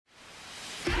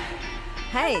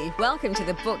Hey, welcome to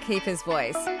the Bookkeeper's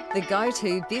Voice, the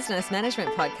go-to business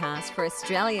management podcast for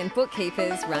Australian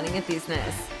bookkeepers running a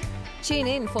business. Tune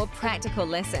in for practical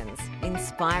lessons,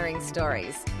 inspiring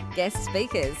stories, guest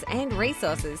speakers, and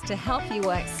resources to help you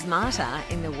work smarter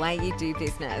in the way you do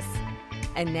business.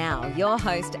 And now, your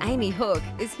host, Amy Hook,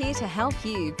 is here to help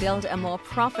you build a more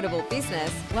profitable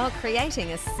business while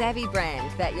creating a savvy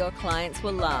brand that your clients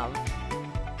will love.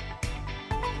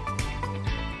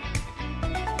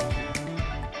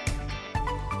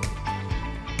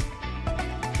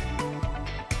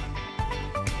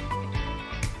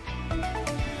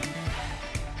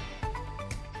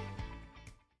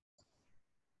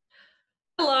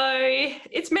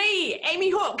 It's me, Amy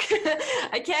Hook.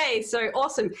 Okay, so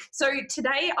awesome. So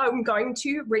today I'm going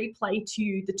to replay to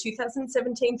you the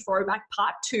 2017 Throwback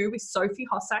Part 2 with Sophie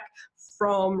Hossack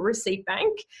from Receipt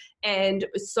Bank. And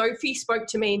Sophie spoke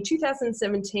to me in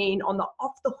 2017 on the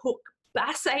Off the Hook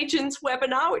Bass Agents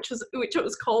webinar, which it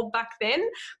was called back then,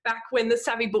 back when the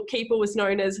Savvy Bookkeeper was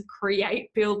known as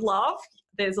Create, Build, Love.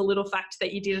 There's a little fact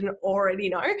that you didn't already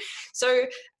know. So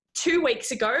 2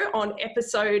 weeks ago on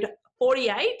episode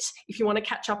 48, if you want to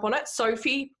catch up on it,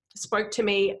 Sophie spoke to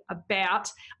me about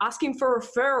asking for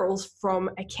referrals from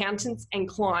accountants and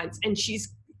clients, and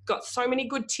she's got so many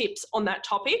good tips on that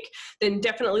topic. Then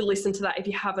definitely listen to that if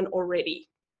you haven't already.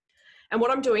 And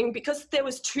what I'm doing, because there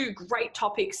was two great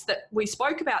topics that we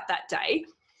spoke about that day,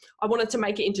 I wanted to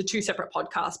make it into two separate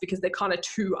podcasts because they're kind of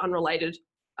two unrelated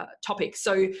topics.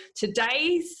 So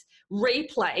today's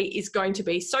replay is going to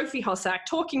be Sophie Hossack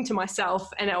talking to myself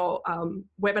and our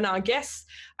webinar guests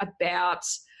about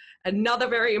another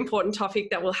very important topic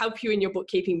that will help you in your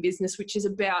bookkeeping business, which is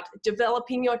about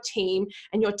developing your team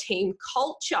and your team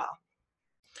culture.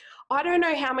 I don't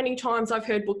know how many times I've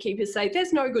heard bookkeepers say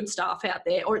there's no good staff out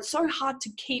there, or it's so hard to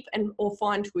keep or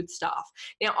find good staff.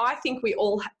 Now, I think we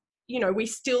all we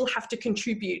still have to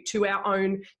contribute to our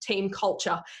own team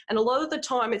culture. And a lot of the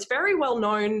time it's very well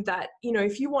known that,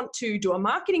 if you want to do a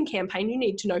marketing campaign, you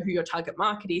need to know who your target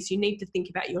market is. You need to think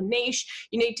about your niche.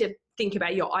 You need to think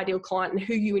about your ideal client and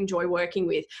who you enjoy working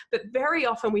with. But very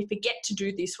often we forget to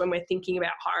do this when we're thinking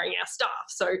about hiring our staff.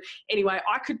 So anyway,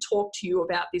 I could talk to you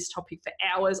about this topic for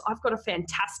hours. I've got a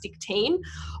fantastic team.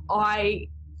 I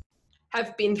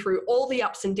have been through all the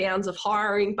ups and downs of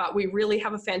hiring, but we really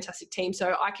have a fantastic team.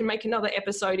 So I can make another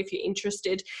episode if you're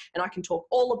interested, and I can talk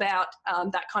all about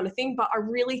that kind of thing. But I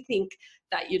really think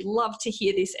that you'd love to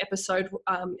hear this episode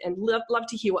and love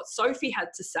to hear what Sophie had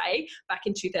to say back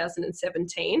in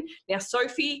 2017. Now,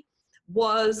 Sophie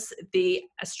was the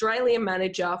Australian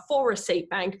manager for Receipt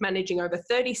Bank, managing over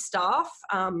 30 staff.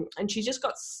 And she just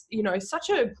got, such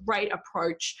a great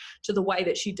approach to the way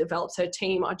that she develops her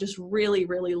team. I just really,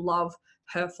 really love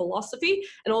her philosophy.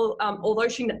 And although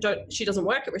she doesn't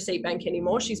work at Receipt Bank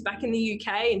anymore, she's back in the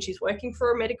UK and she's working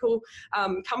for a medical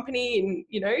company,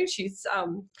 and, she's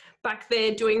back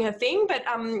there doing her thing. But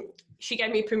she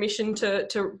gave me permission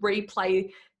to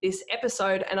replay this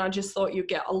episode, and I just thought you'd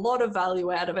get a lot of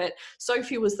value out of it.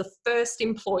 Sophie was the first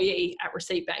employee at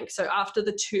Receipt Bank. So after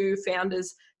the two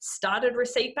founders started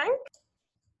Receipt Bank,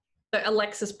 so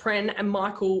Alexis Pren and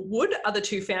Michael Wood are the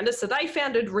two founders. So they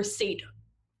founded Receipt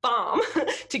Farm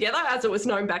together, as it was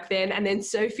known back then. And then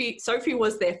Sophie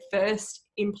was their first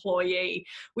employee,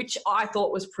 which I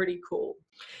thought was pretty cool.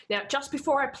 Now, just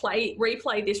before I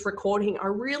replay this recording, I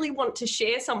really want to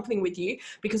share something with you,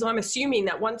 because I'm assuming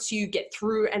that once you get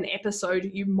through an episode,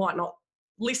 you might not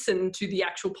listen to the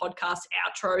actual podcast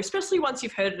outro, especially once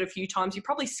you've heard it a few times. You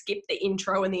probably skip the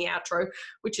intro and the outro,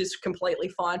 which is completely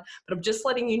fine. But I'm just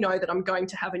letting you know that I'm going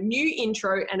to have a new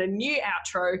intro and a new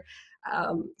outro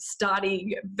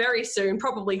starting very soon,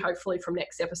 probably hopefully from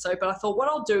next episode. But I thought what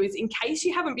I'll do is, in case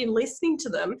you haven't been listening to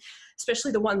them,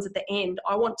 especially the ones at the end,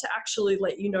 I want to actually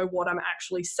let you know what I'm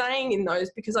actually saying in those,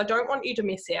 because I don't want you to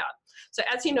miss out. So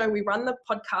as you know, we run the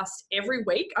podcast every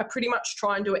week. I pretty much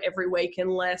try and do it every week,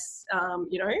 unless,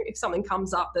 if something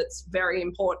comes up that's very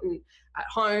important at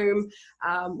home,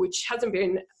 which hasn't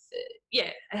been,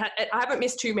 I haven't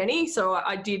missed too many. So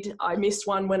I missed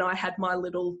one when I had my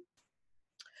little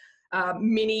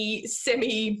mini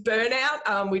semi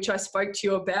burnout, which I spoke to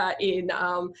you about in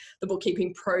the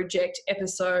Bookkeeping Project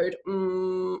episode,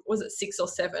 was it 6 or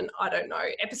 7? I don't know.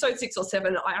 Episode 6 or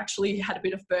 7, I actually had a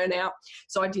bit of burnout,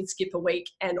 so I did skip a week.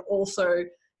 And also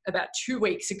about 2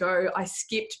 weeks ago, I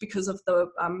skipped because of the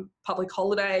public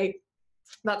holiday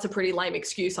that's a pretty lame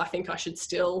excuse. I think I should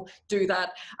still do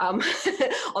that on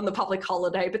the public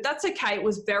holiday, but that's okay. It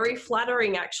was very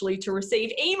flattering actually to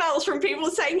receive emails from people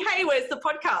saying, hey, where's the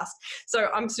podcast? So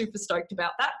I'm super stoked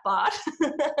about that, but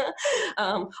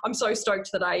I'm so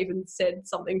stoked that I even said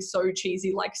something so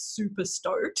cheesy like super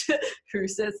stoked. Who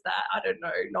says that? I don't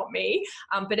know, not me.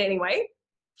 But anyway,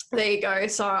 there you go.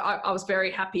 So I was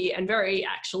very happy and very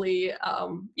actually,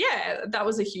 that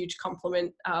was a huge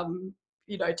compliment,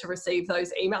 to receive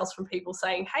those emails from people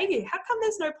saying, hey, how come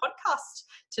there's no podcast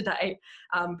today?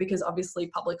 Because obviously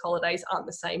public holidays aren't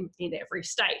the same in every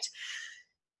state.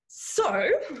 So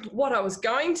what I was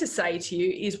going to say to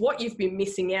you is what you've been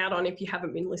missing out on if you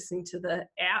haven't been listening to the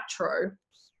outro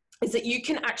is that you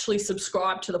can actually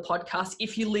subscribe to the podcast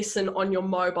if you listen on your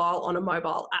mobile on a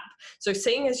mobile app. So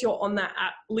seeing as you're on that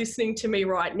app listening to me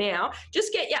right now,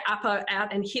 just get your app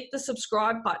out and hit the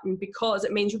subscribe button because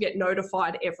it means you'll get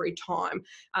notified every time.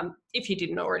 If you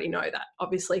didn't already know that,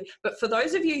 obviously. But for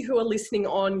those of you who are listening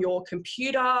on your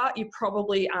computer, you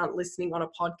probably aren't listening on a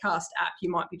podcast app.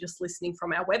 You might be just listening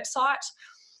from our website.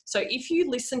 So if you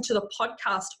listen to the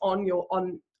podcast on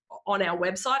our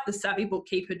website,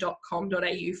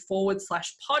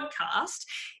 thesavvybookkeeper.com.au/podcast.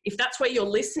 If that's where you're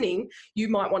listening, you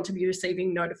might want to be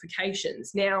receiving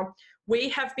notifications. Now, we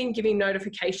have been giving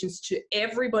notifications to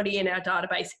everybody in our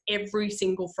database every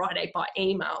single Friday by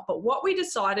email. But what we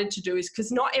decided to do is,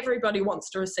 because not everybody wants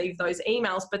to receive those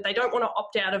emails, but they don't want to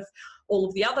opt out of all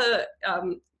of the other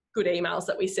good emails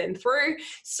that we send through.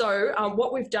 So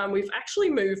what we've done, we've actually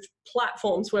moved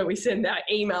platforms where we send our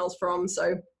emails from.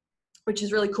 So which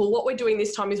is really cool. What we're doing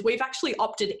this time is we've actually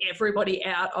opted everybody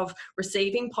out of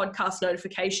receiving podcast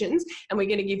notifications, and we're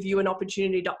going to give you an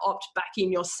opportunity to opt back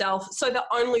in yourself so that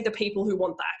only the people who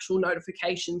want the actual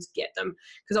notifications get them.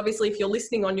 Because obviously if you're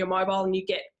listening on your mobile and you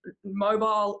get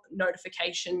mobile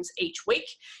notifications each week,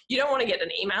 you don't want to get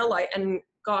an email and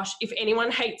gosh, if anyone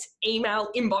hates email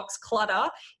inbox clutter,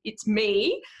 it's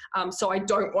me. So I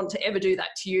don't want to ever do that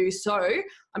to you. So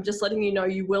I'm just letting you know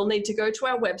you will need to go to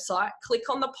our website,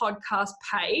 click on the podcast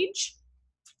page.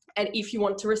 And if you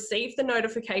want to receive the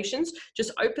notifications, just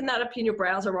open that up in your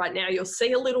browser right now. You'll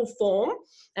see a little form,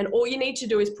 and all you need to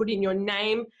do is put in your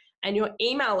name and your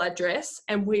email address,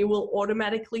 and we will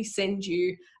automatically send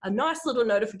you a nice little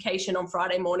notification on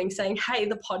Friday morning saying, hey,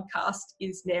 the podcast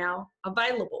is now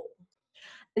available.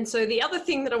 And so the other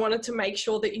thing that I wanted to make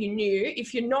sure that you knew,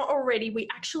 if you're not already, we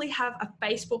actually have a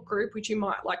Facebook group which you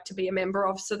might like to be a member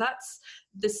of. So that's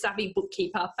the Savvy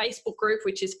Bookkeeper Facebook group,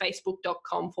 which is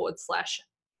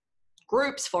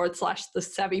facebook.com/groups/the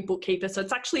Savvy Bookkeeper. So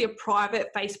it's actually a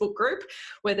private Facebook group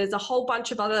where there's a whole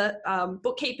bunch of other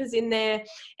bookkeepers in there,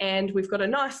 and we've got a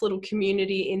nice little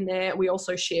community in there. We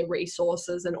also share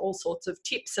resources and all sorts of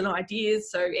tips and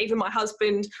ideas. So even my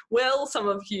husband, Will, some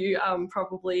of you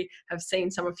probably have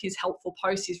seen some of his helpful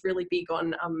posts. He's really big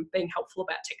on being helpful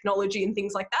about technology and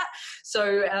things like that.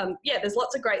 So there's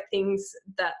lots of great things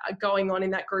that are going on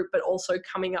in that group, but also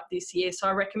coming up this year. So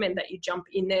I recommend that you jump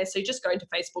in there. So you just go into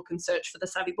Facebook and search for the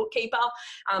Savvy Bookkeeper.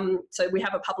 So we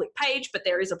have a public page, but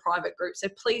there is a private group. So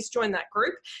please join that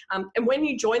group. And when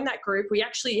you join that group, we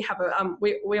actually have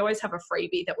we always have a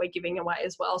freebie that we're giving away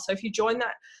as well. So if you join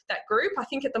that group, I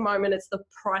think at the moment it's the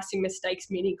Pricing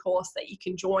Mistakes mini course that you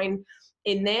can join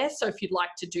in there. So if you'd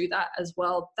like to do that as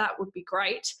well, that would be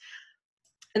great.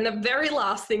 And the very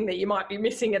last thing that you might be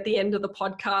missing at the end of the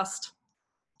podcast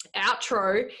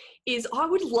outro is I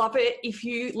would love it if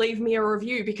you leave me a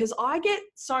review, because I get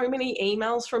so many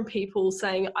emails from people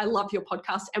saying, I love your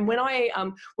podcast. And when I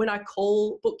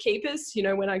call bookkeepers,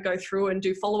 when I go through and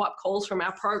do follow-up calls from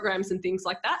our programs and things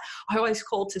like that, I always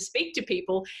call to speak to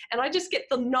people, and I just get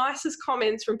the nicest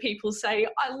comments from people saying,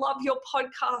 I love your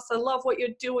podcast. I love what you're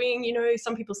doing.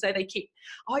 Some people say you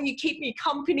keep me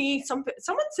company.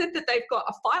 Someone said that they've got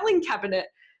a filing cabinet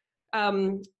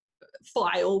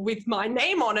file with my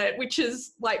name on it, which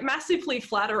is like massively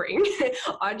flattering.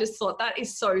 I just thought that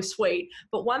is so sweet.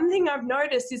 But one thing I've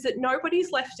noticed is that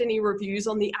nobody's left any reviews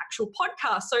on the actual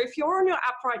podcast. So if you're on your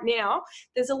app right now,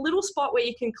 there's a little spot where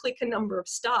you can click a number of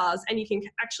stars, and you can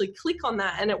actually click on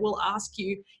that and it will ask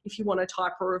you if you want to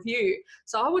type a review.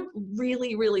 So I would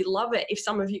really, really love it if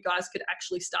some of you guys could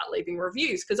actually start leaving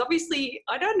reviews, because obviously,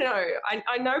 I don't know,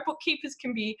 I know bookkeepers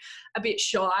can be a bit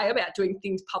shy about doing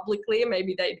things publicly, and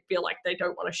maybe they feel like they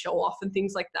don't want to show off and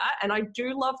things like that. And I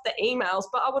do love the emails,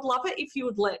 but I would love it if you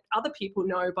would let other people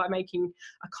know by making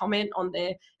a comment on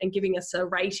there and giving us a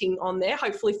rating on there.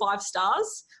 Hopefully 5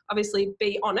 stars. Obviously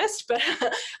be honest, but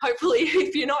hopefully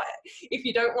if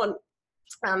you don't want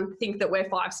think that we're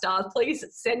 5 stars, please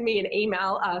send me an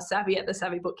email,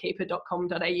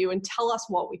 savvy@thesavvybookkeeper.com.au, and tell us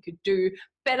what we could do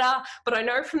better. But I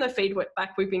know from the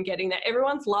feedback we've been getting that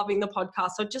everyone's loving the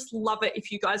podcast. I'd just love it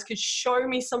if you guys could show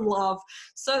me some love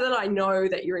so that I know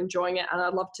that you're enjoying it, and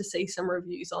I'd love to see some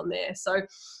reviews on there. So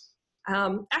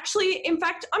actually, in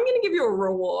fact, I'm going to give you a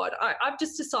reward. I've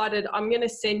just decided I'm going to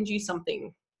send you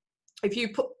something. If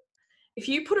you put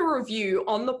a review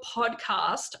on the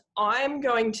podcast, I'm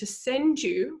going to send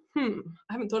you, I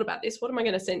haven't thought about this. What am I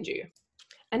going to send you?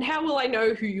 And how will I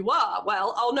know who you are?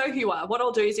 Well, I'll know who you are. What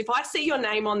I'll do is if I see your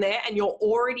name on there and you're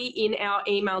already in our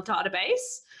email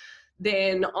database,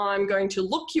 then I'm going to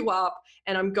look you up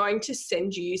and I'm going to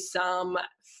send you some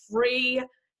free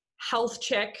health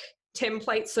check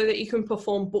templates so that you can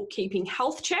perform bookkeeping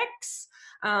health checks.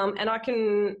 And I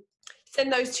can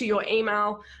send those to your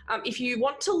email. If you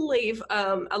want to leave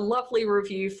a lovely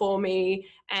review for me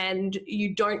and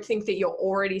you don't think that you're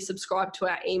already subscribed to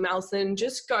our emails, then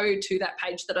just go to that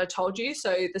page that I told you.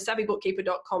 So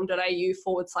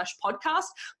thesavvybookkeeper.com.au/podcast,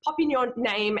 pop in your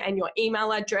name and your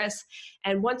email address.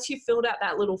 And once you've filled out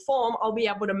that little form, I'll be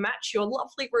able to match your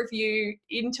lovely review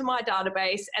into my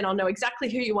database and I'll know exactly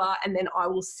who you are. And then I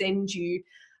will send you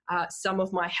some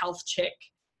of my health check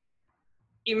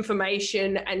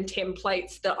information and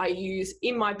templates that I use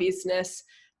in my business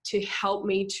to help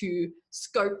me to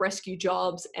scope rescue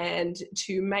jobs and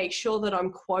to make sure that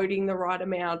I'm quoting the right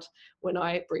amount when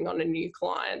I bring on a new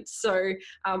client. So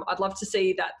I'd love to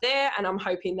see that there, and I'm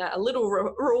hoping that a little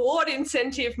reward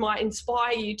incentive might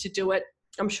inspire you to do it.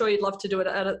 I'm sure you'd love to do it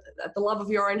at the love of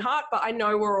your own heart, but I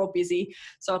know we're all busy,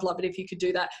 so I'd love it if you could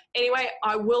do that. Anyway,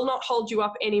 I will not hold you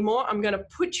up anymore. I'm going to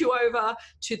put you over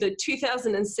to the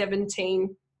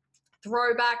 2017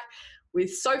 Throwback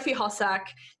with Sophie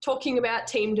Hossack, talking about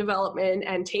team development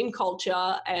and team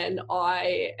culture, and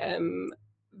I am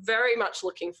very much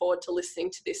looking forward to listening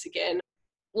to this again.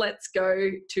 Let's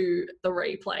go to the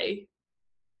replay,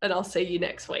 and I'll see you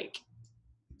next week.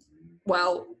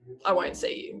 Well, I won't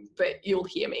see you, but you'll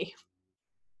hear me.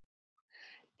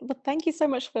 Well, thank you so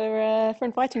much for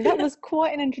inviting me. That was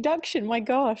quite an introduction. My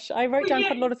gosh, I wrote down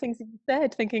quite a lot of things that you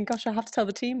said, thinking, gosh, I have to tell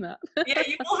the team that. Yeah,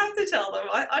 you will have to tell them.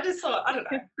 I just thought, I don't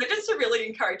know, they're just a really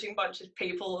encouraging bunch of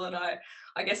people, and I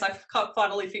guess I've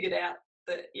finally figured out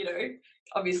that, you know,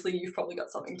 obviously you've probably got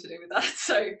something to do with that.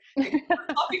 So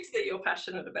topics that you're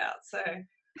passionate about. So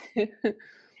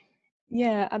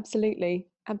yeah, absolutely.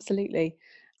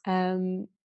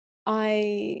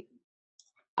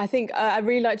 I think I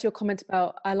really liked your comment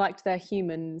about I liked their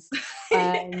humans,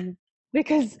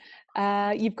 because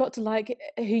you've got to like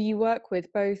who you work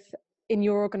with, both in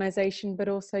your organization but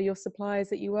also your suppliers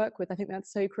that you work with. I think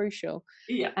that's so crucial.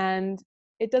 Yeah. And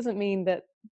it doesn't mean that,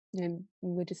 you know,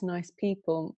 we're just nice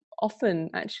people.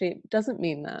 Often, actually, it doesn't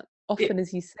mean that. Often,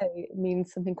 as you say, it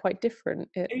means something quite different.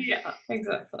 Yeah,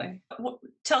 exactly.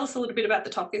 Tell us a little bit about the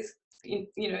topics.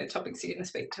 Topics you're going to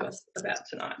speak to us about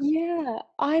tonight. Yeah,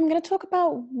 I'm going to talk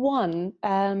about one.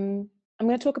 I'm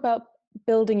going to talk about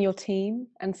building your team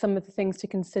and some of the things to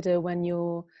consider when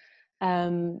you're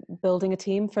building a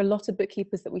team. For a lot of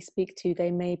bookkeepers that we speak to,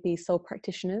 they may be sole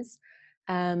practitioners.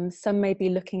 Some may be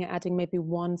looking at adding maybe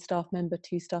 1 staff member,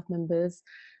 2 staff members.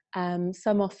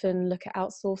 Some often look at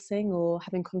outsourcing or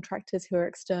having contractors who are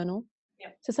external. Yeah.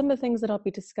 So some of the things that I'll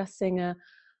be discussing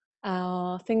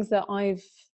are things that I've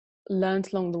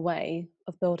learned along the way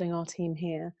of building our team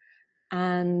here,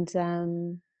 and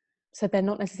so they're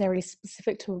not necessarily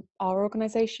specific to our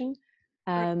organization,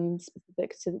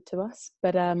 specific to us,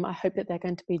 but I hope that they're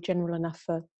going to be general enough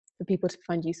for people to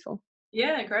find useful.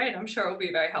 Yeah, great. I'm sure it'll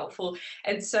be very helpful.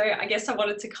 And so I guess I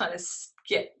wanted to kind of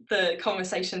get the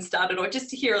conversation started, or just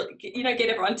to hear, get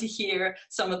everyone to hear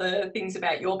some of the things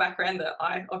about your background that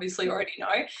I obviously already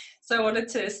know. So I wanted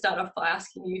to start off by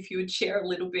asking you if you would share a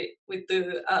little bit with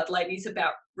the ladies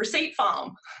about Receipt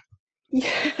Farm.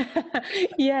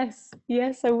 Yes,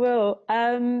 I will.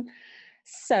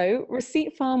 So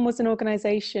Receipt Farm was an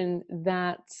organisation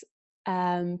that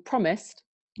promised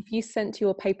if you sent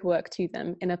your paperwork to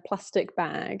them in a plastic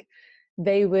bag,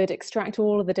 they would extract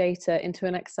all of the data into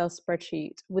an Excel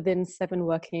spreadsheet within 7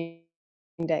 working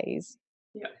days.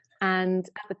 Yeah. And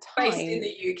at the time, based in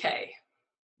the UK.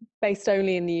 Based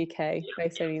only in the UK.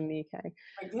 Only in the UK.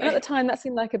 Okay. And at the time, that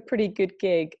seemed like a pretty good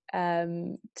gig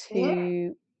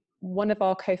to one of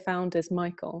our co-founders,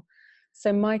 Michael.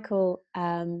 So Michael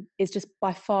is just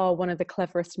by far one of the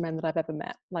cleverest men that I've ever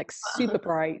met, like super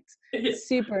bright,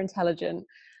 super intelligent,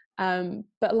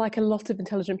 but like a lot of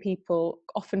intelligent people,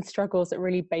 often struggles at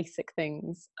really basic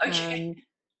things. Okay.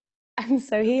 And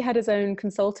so he had his own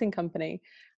consulting company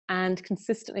and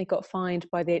consistently got fined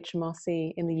by the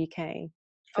HMRC in the UK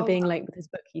for being late with his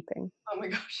bookkeeping. Oh my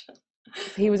gosh.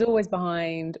 He was always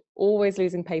behind, always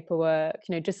losing paperwork,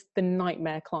 just the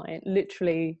nightmare client,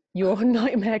 literally your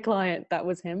nightmare client. That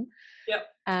was him. Yep.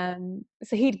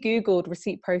 So he'd Googled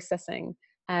receipt processing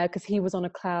because he was on a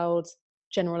cloud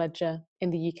general ledger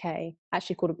in the UK,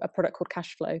 actually called a product called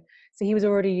Cashflow. So he was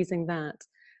already using that.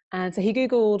 And so he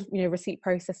Googled, receipt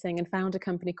processing and found a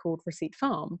company called Receipt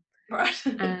Farm. Right.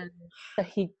 And so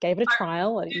he gave it a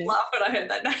trial. I laugh when I heard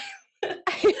that name.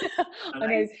 I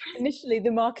know. Initially,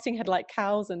 the marketing had like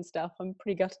cows and stuff. I'm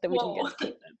pretty gutted that we didn't get to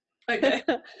keep them.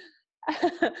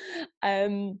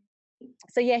 Okay.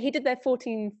 So yeah, he did their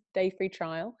 14-day free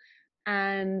trial,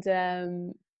 and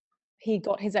he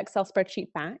got his Excel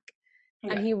spreadsheet back,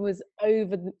 and he was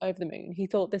over the moon. He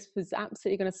thought this was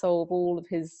absolutely going to solve all of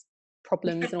his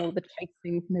problems and all of the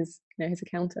chasing from his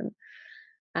accountant.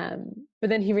 But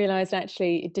then he realized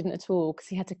actually it didn't at all, because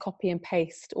he had to copy and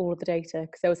paste all of the data,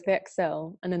 because there was the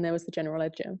Excel and then there was the general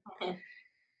ledger.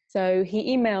 So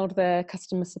he emailed the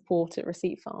customer support at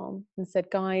Receipt Farm and said,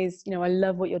 guys, I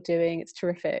love what you're doing. It's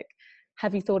terrific.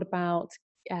 Have you thought about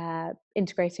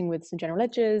integrating with some general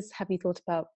ledgers? Have you thought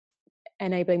about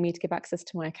enabling me to give access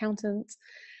to my accountant?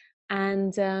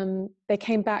 And they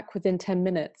came back within 10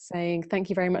 minutes saying, thank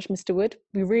you very much, Mr. Wood.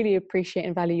 We really appreciate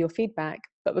and value your feedback,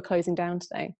 but we're closing down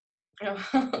today.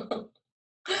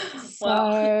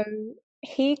 So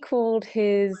he called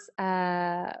his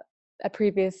a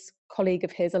previous colleague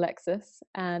of his, Alexis.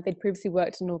 They'd previously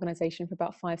worked in an organisation for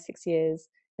about 5-6 years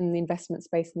in the investment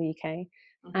space in the UK.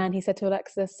 And he said to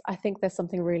Alexis, I think there's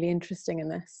something really interesting in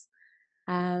this.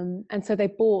 And so they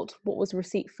bought what was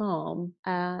Receipt Farm,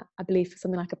 I believe for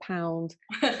something like £1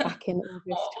 back in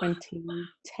August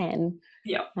 2010.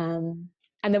 Yeah.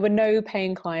 And there were no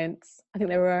paying clients. I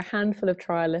think there were a handful of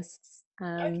trialists.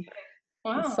 Wow.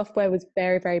 The software was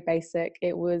very, very basic.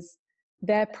 It was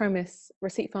their premise,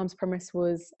 Receipt Farm's premise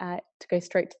was to go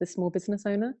straight to the small business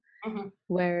owner.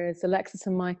 Whereas Alexis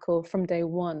and Michael from day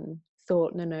one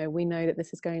thought, no, we know that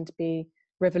this is going to be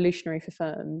revolutionary for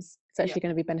firms. It's actually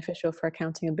going to be beneficial for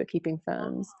accounting and bookkeeping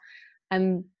firms.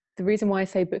 And the reason why I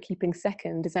say bookkeeping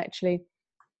second is actually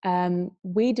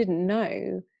we didn't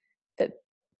know that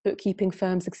bookkeeping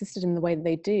firms existed in the way that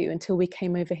they do until we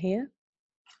came over here.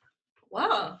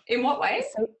 Wow. In what way?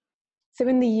 So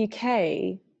in the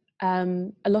UK,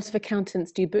 a lot of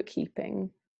accountants do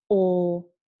bookkeeping, or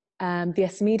the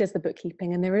SME does the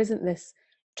bookkeeping, and there isn't this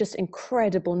just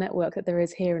incredible network that there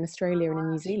is here in Australia and in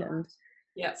New Zealand.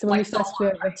 Yeah, so when like we first flew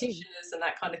over here, and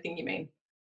that kind of thing, you mean?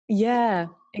 Yeah,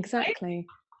 exactly.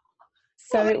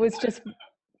 So it was just,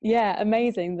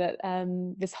 amazing that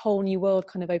this whole new world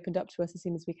kind of opened up to us as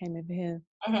soon as we came over here.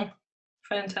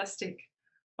 Fantastic.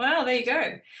 Wow, there you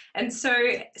go. And so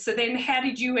then how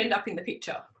did you end up in the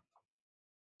picture?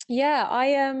 Yeah,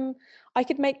 I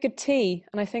could make good tea,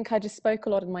 and I think I just spoke a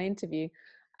lot in my interview.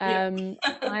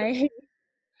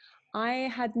 I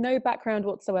had no background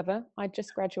whatsoever. I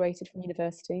just graduated from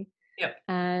university. Yep.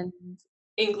 And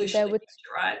English literature,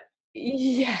 right?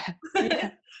 Yeah.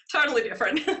 Totally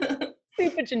different.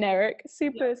 Super generic.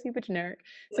 Super generic.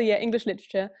 So yeah, English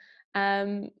literature.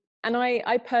 And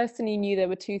I personally knew there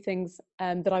were two things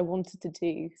that I wanted to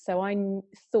do. So I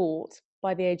thought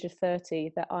by the age of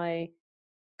 30 that I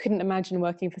couldn't imagine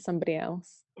working for somebody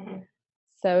else.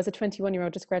 So as a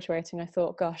 21-year-old just graduating, I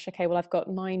thought, gosh, okay, well, I've got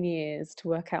 9 years to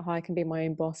work out how I can be my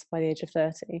own boss by the age of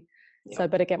 30. So I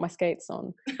better get my skates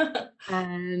on.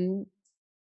 And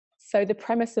so the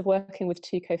premise of working with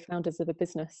two co-founders of a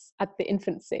business at the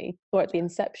infancy, or at the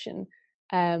inception,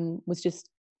 was just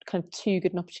kind of too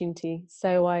good an opportunity.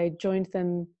 So I joined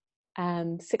them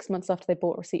 6 months after they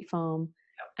bought Receipt Farm.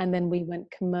 And then we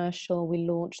went commercial. We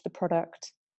launched the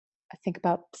product, I think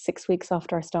about 6 weeks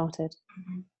after I started.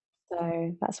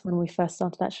 So that's when we first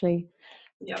started actually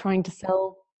trying to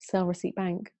sell Receipt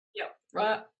Bank.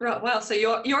 Right. Wow. So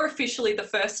you're officially the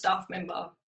first staff member.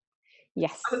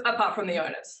 Yes. Apart from the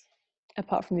owners.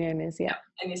 Apart from the owners, yeah.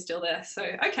 And you're still there. So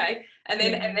okay. And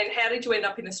then how did you end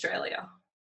up in Australia?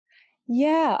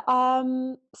 Yeah.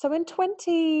 So in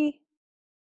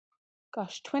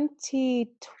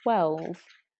 2012,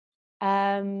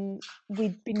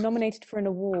 we'd been nominated for an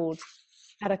award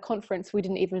at a conference we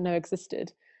didn't even know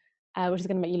existed. Which is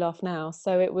going to make you laugh now.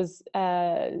 So it was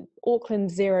Auckland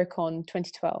XeroCon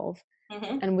 2012,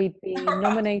 and we'd been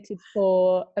nominated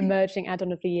for Emerging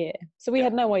Add-on of the Year. So we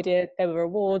had no idea there were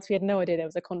awards. We had no idea there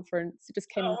was a conference. It just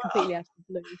came completely out of the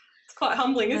blue. It's quite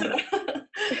humbling, isn't it?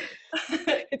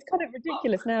 It's kind of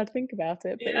ridiculous now to think about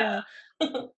it,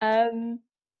 but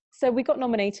so we got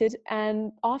nominated,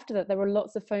 and after that there were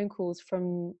lots of phone calls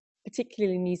from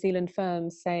particularly New Zealand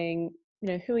firms saying,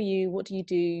 who are you? What do?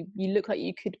 You look like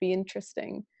you could be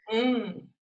interesting.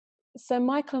 So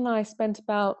Michael and I spent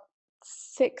about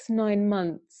 6-9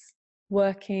 months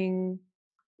working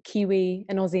Kiwi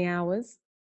and Aussie hours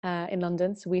in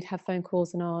London. So we'd have phone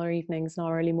calls in our evenings and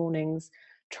our early mornings,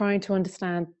 trying to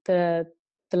understand the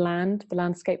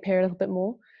landscape here a little bit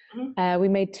more. We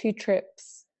made 2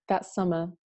 trips that summer,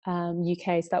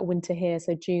 UK, so that winter here,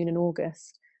 so June and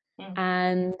August.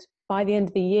 And by the end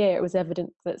of the year, it was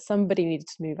evident that somebody needed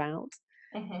to move out.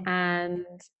 And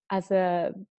as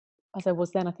I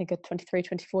was then, I think a 23,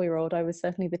 24-year-old, I was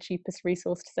certainly the cheapest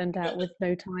resource to send out with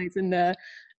no ties and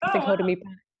nothing holding me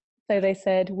back. So they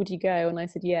said, would you go? And I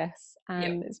said, yes.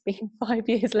 And it's been 5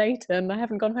 years later and I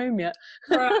haven't gone home yet.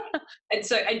 Right. And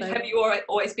so have you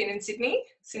always been in Sydney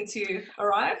since you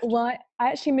arrived? Well, I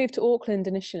actually moved to Auckland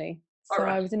initially. So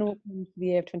I was in Auckland for the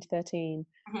year of 2013.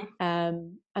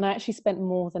 And I actually spent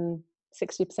more than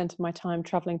 60% of my time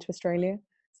traveling to Australia.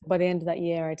 So by the end of that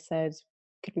year, I'd said,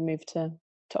 could we move to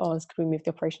Oz? Could we move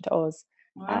the operation to Oz?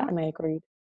 And they agreed.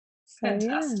 So,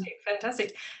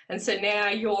 fantastic. And so now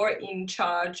you're in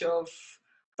charge of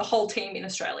the whole team in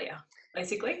Australia,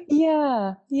 basically?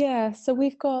 Yeah. So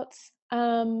we've got,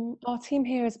 our team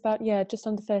here is about, just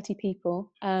under 30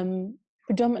 people,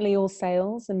 predominantly all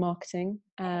sales and marketing,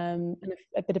 and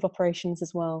a bit of operations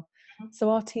as well. So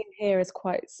our team here is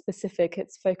quite specific.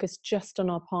 It's focused just on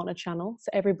our partner channel. So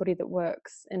everybody that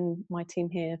works in my team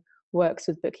here works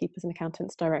with bookkeepers and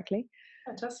accountants directly.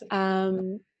 Fantastic.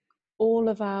 All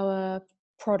of our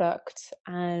product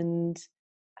and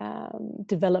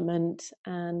development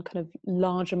and kind of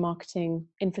larger marketing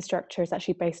infrastructure is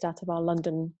actually based out of our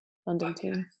London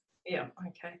team. Yeah,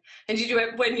 okay. And did you,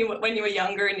 when you were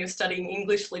younger and you were studying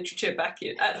English literature back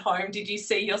at home, did you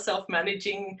see yourself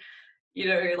managing,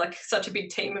 like such a big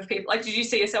team of people? Like, did you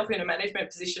see yourself in a management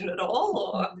position at all?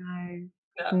 Or?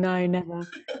 No, never.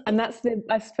 And that's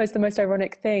I suppose the most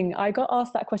ironic thing. I got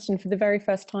asked that question for the very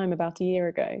first time about a year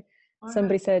ago. Wow.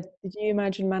 Somebody said, did you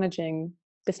imagine managing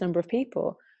this number of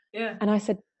people? Yeah. And I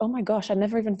said, oh my gosh, I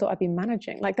never even thought I'd be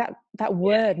managing. Like that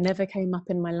word never came up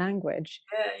in my language.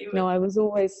 Yeah, I was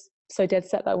always so dead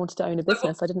set that I wanted to own a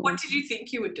business. What did you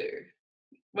think you would do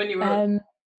when you were?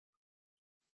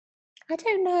 I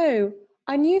don't know.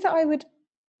 I knew that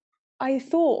I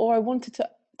thought, or I wanted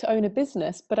to own a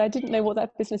business, but I didn't know what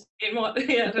that business would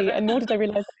be, and nor did I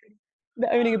realise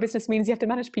that owning a business means you have to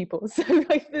manage people. So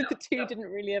the two didn't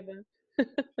really ever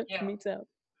meet up.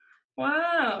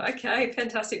 Wow. Okay.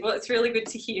 Fantastic. Well, it's really good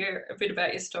to hear a bit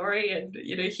about your story and,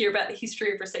 hear about the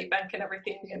history of Receipt Bank and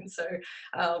everything. And so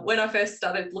when I first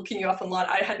started looking you up online,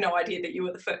 I had no idea that you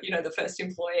were the first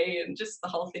employee and just the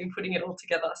whole thing, putting it all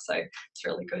together. So it's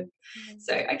really good.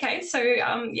 So, okay. So,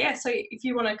 so if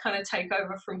you want to kind of take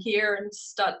over from here and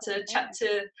start to chat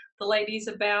to the ladies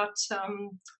about,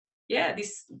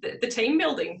 the team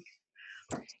building.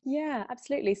 Yeah,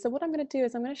 absolutely. So what I'm going to do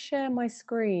is I'm going to share my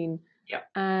screen. Yep.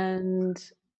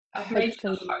 And I've made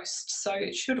you the host, so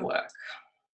it should work.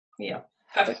 Yeah,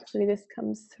 perfect. Hopefully this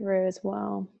comes through as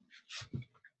well.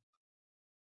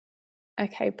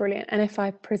 Okay, brilliant. And if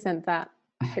I present that,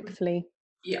 hopefully,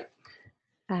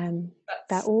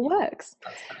 that all works.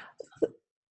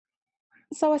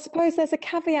 So I suppose there's a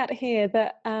caveat here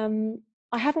that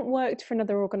I haven't worked for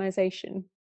another organisation.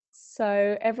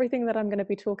 So everything that I'm going to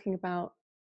be talking about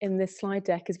in this slide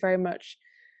deck is very much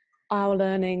our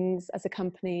learnings as a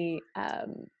company,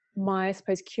 my, I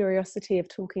suppose, curiosity of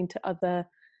talking to other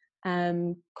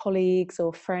colleagues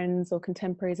or friends or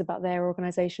contemporaries about their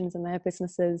organisations and their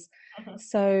businesses.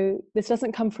 So this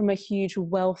doesn't come from a huge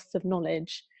wealth of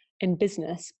knowledge in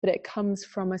business, but it comes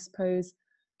from, I suppose,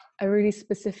 a really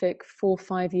specific 4 or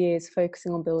 5 years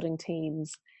focusing on building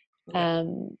teams.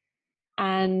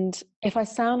 And if I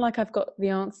sound like I've got the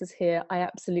answers here, I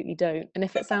absolutely don't. And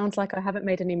if it sounds like I haven't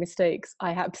made any mistakes,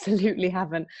 I absolutely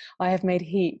haven't. I have made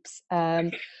heaps.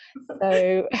 So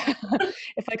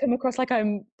if I come across like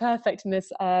I'm perfect in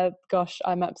this, gosh,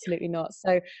 I'm absolutely not.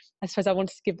 So I suppose I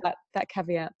wanted to give that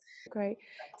caveat. Great.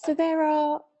 So there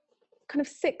are kind of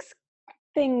 6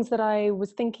 things that I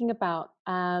was thinking about,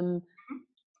 and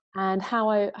how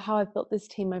I've built this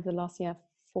team over the last 4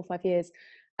 or 5 years.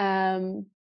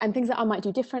 And things that I might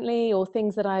do differently, or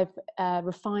things that I've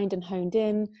refined and honed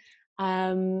in.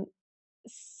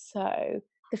 So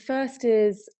the first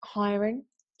is hiring.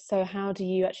 So how do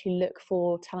you actually look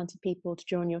for talented people to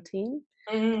join your team?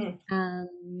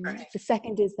 The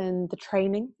second is then the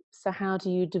training. So how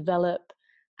do you develop,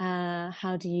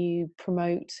 how do you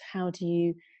promote, how do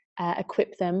you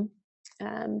equip them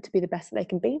to be the best that they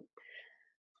can be?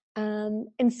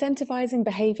 Incentivizing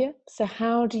behavior. So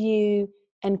how do you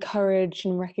encourage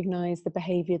and recognize the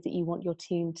behavior that you want your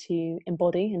team to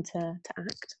embody and to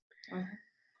act.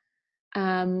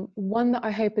 One that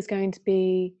I hope is going to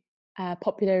be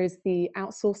popular is the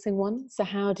outsourcing one. So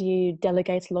how do you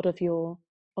delegate a lot of your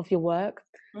work?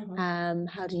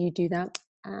 How do you do that?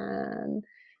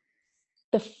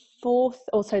 The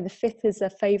fifth is a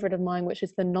favorite of mine, which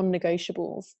is the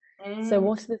non-negotiables. So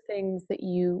what are the things that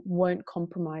you won't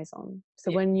compromise on?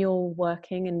 So when you're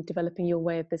working and developing your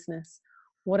way of business,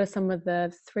 what are some of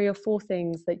the 3 or 4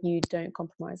 things that you don't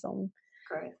compromise on?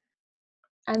 Great.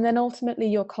 And then ultimately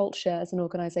your culture as an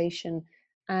organization.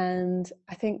 And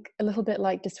I think a little bit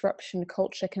like disruption,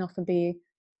 culture can often be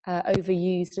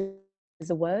overused as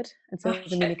a word, and so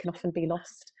the meaning can often be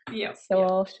lost.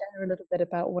 I'll share a little bit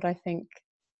about what I think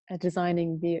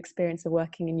designing the experience of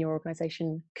working in your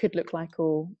organization could look like,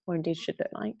 or indeed should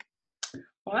look like.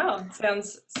 Wow,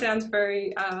 sounds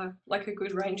very like a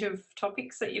good range of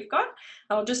topics that you've got.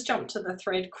 I'll just jump to the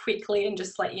thread quickly and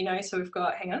just let you know. So we've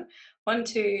got, hang on, 1,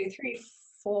 2, 3,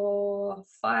 4,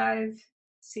 5,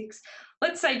 6.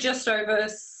 Let's say just over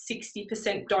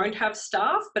 60% don't have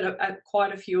staff, but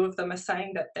quite a few of them are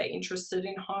saying that they're interested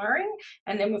in hiring.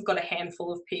 And then we've got a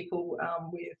handful of people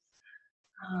with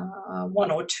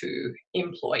 1 or 2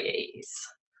 employees.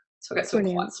 So we've got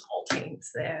some quite small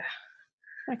teams there.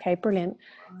 Okay, brilliant.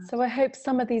 So I hope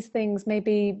some of these things,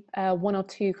 maybe 1 or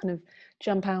 2 kind of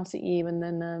jump out at you, and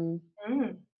then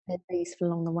they're useful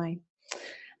along the way.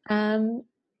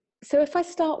 So if I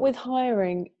start with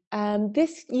hiring,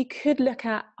 this you could look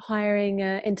at hiring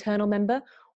an internal member,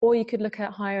 or you could look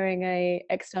at hiring an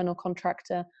external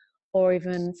contractor, or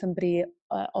even somebody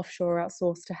offshore or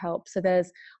outsourced to help. So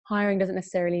hiring doesn't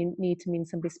necessarily need to mean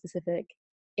somebody specific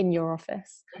in your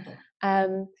office.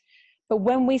 But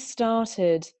when we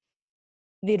started,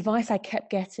 the advice I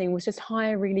kept getting was just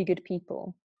hire really good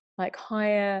people, like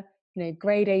hire,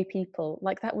 grade A people.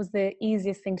 Like that was the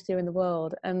easiest thing to do in the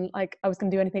world. And like I was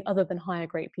going to do anything other than hire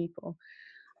great people.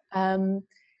 And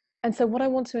so what I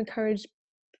want to encourage,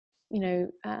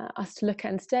 us to look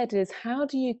at instead is, how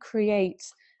do you create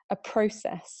a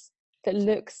process that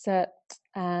looks at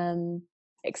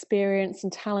experience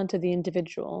and talent of the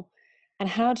individual? And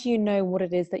how do you know what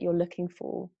it is that you're looking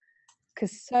for?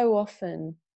 Because so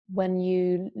often when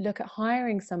you look at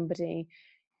hiring somebody,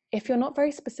 if you're not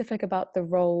very specific about the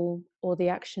role or the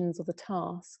actions or the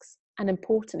tasks, and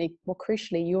importantly, more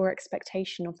crucially, your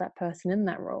expectation of that person in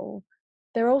that role,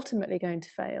 they're ultimately going to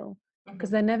fail, because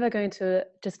they're never going to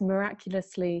just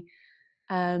miraculously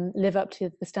live up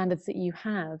to the standards that you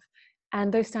have.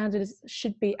 And those standards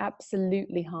should be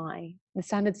absolutely high. The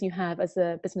standards you have as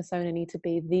a business owner need to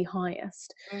be the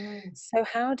highest. So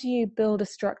how do you build a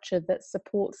structure that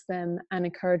supports them and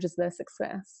encourages their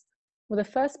success? Well, the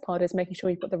first part is making sure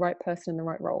you've got the right person in the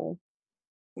right role.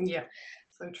 Yeah,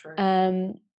 so true.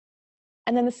 And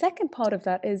then the second part of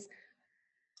that is,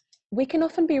 we can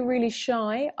often be really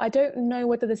shy. I don't know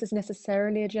whether this is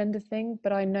necessarily a gender thing,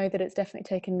 but I know that it's definitely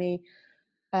taken me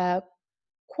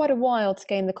quite a while to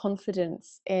gain the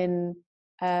confidence in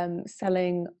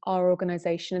selling our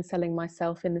organization and selling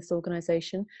myself in this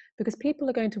organization, because people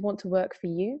are going to want to work for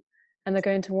you, and they're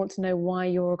going to want to know why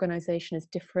your organization is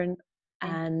different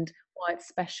and why it's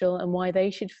special, and why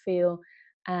they should feel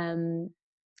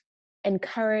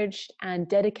encouraged and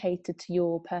dedicated to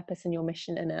your purpose and your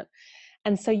mission in it.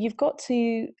 And so you've got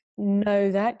to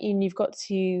know that, and you've got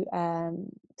to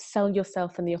sell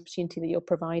yourself and the opportunity that you're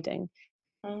providing.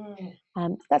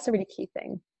 That's a really key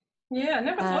thing. Yeah, I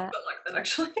never thought of it like that,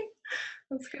 actually.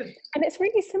 That's good. And it's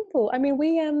really simple. I mean,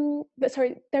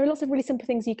 there are lots of really simple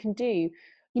things you can do.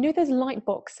 Those light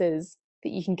boxes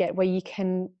that you can get, where you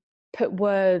can put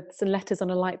words and letters on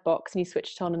a light box and you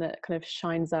switch it on and it kind of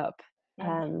shines up,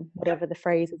 whatever the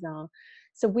phrases are.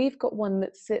 So we've got one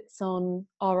that sits on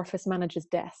our office manager's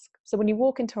desk. So when you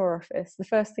walk into our office, the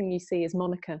first thing you see is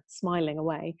Monica smiling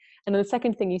away. And then the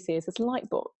second thing you see is this light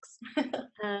box.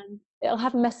 And it'll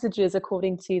have messages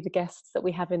according to the guests that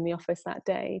we have in the office that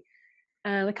day.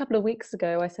 And a couple of weeks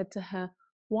ago, I said to her,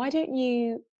 why don't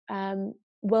you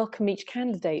welcome each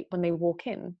candidate when they walk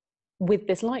in with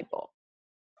this light box?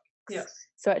 Yeah.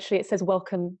 So actually it says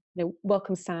welcome,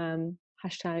 welcome Sam,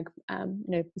 hashtag,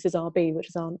 this is RB, which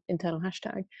is our internal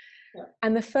hashtag. Yeah.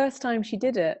 And the first time she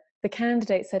did it, the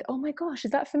candidate said, oh my gosh,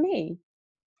 is that for me?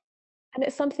 And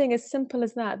it's something as simple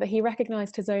as that he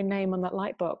recognized his own name on that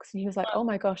light box. And he was like, oh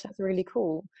my gosh, that's really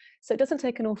cool. So it doesn't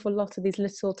take an awful lot of these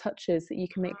little touches that you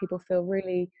can make people feel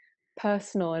really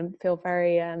personal and feel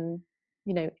very,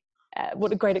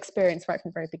 what a great experience right from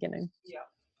the very beginning. Yeah,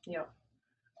 yeah.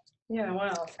 Yeah,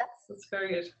 wow, that's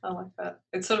very good. I like that.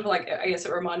 It's sort of like, I guess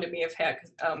it reminded me of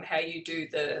how you do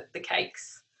the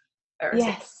cakes.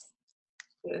 Yes.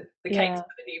 The cakes Yeah. for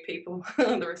the new people,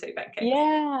 the receipt bank cakes.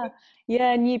 Yeah.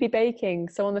 Yeah. Newbie baking.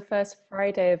 So on the first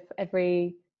Friday of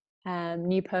every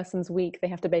new person's week, they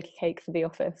have to bake a cake for the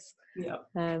office. Yeah.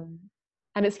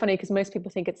 And it's funny because most people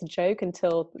think it's a joke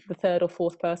until the third or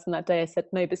fourth person that day has said,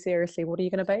 no, but seriously, what are you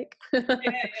going to bake?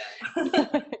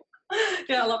 Yeah.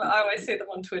 Yeah, I love it. I always see them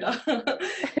on Twitter.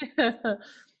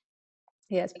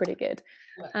 Yeah, it's pretty good.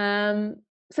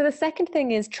 So the second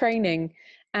thing is training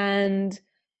and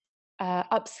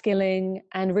upskilling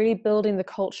and really building the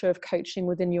culture of coaching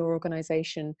within your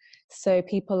organization. So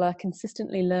people are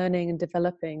consistently learning and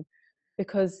developing,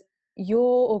 because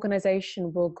your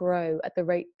organization will grow at the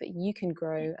rate that you can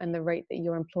grow and the rate that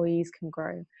your employees can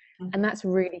grow. And that's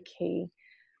really key.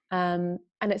 And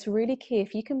it's really key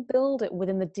if you can build it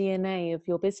within the DNA of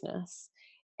your business.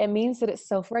 It means that it's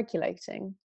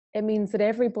self-regulating. It means that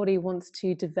everybody wants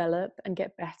to develop and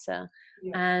get better,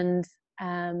 and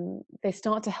they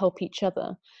start to help each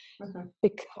other.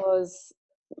 Because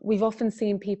we've often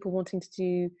seen people wanting to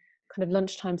do kind of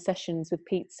lunchtime sessions with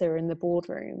pizza in the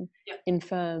boardroom in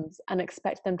firms and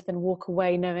expect them to then walk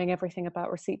away knowing everything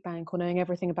about Receipt Bank, or knowing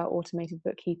everything about automated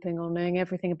bookkeeping, or knowing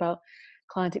everything about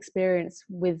client experience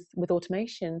with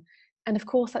automation. And of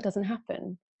course that doesn't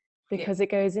happen, because it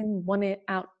goes in one ear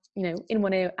out, in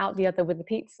one ear out the other with the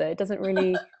pizza. It doesn't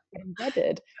really get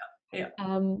embedded.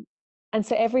 And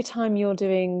so every time you're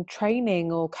doing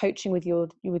training or coaching with your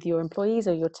employees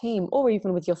or your team, or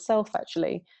even with yourself,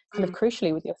 actually, kind of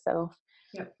crucially with yourself,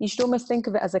 you should almost think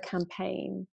of it as a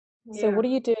campaign. So what are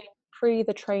you doing pre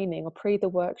the training or pre the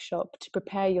workshop to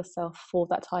prepare yourself for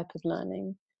that type of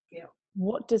learning?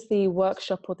 What does the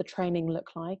workshop or the training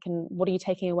look like, and what are you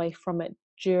taking away from it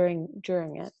during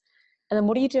it? And then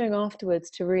what are you doing afterwards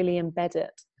to really embed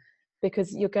it?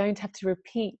 Because you're going to have to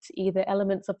repeat either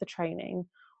elements of the training,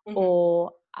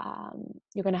 or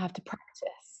you're going to have to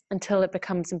practice until it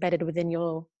becomes embedded within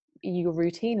your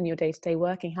routine and your day-to-day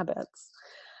working habits.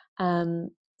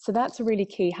 So that's really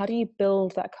key. How do you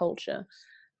build that culture?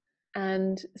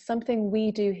 And something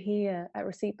we do here at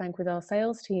Receipt Bank with our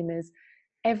sales team is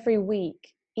every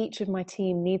week, each of my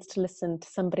team needs to listen to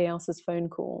somebody else's phone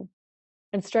call.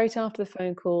 And straight after the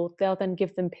phone call, they'll then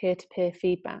give them peer-to-peer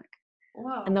feedback.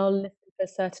 Wow. And they'll listen for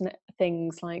certain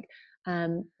things like,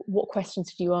 what questions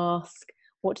did you ask?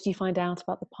 What did you find out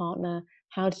about the partner?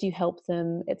 How did you help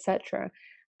them, etc.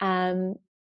 And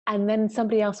then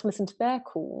somebody else will listen to their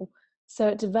call. So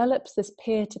it develops this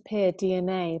peer-to-peer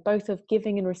DNA, both of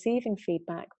giving and receiving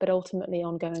feedback, but ultimately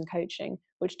ongoing coaching,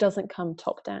 which doesn't come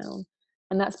top down.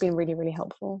 And that's been really, really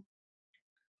helpful.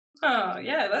 Oh,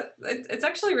 yeah, it's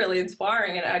actually really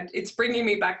inspiring, and it's bringing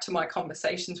me back to my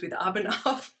conversations with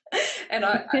Abhinav. And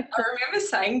I remember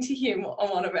saying to him on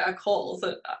one of our calls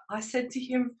that I said to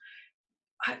him,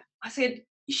 I said,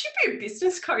 you should be a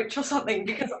business coach or something,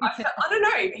 because I don't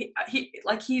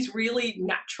know, he's really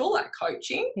natural at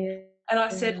coaching. And I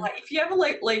said, like, if you ever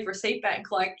leave Receipt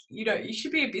Bank, like, you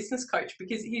should be a business coach,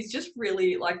 because he's just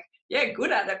really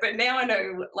good at it. But now I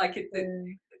know, like,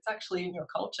 it's actually in your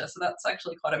culture. So that's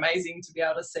actually quite amazing to be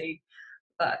able to see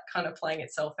that kind of playing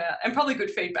itself out, and probably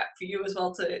good feedback for you as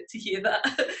well to hear that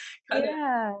kind of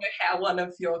how one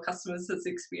of your customers has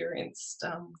experienced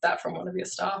that from one of your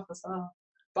staff as well.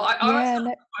 But I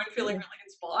was feeling really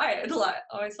inspired. Like,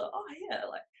 I was like, oh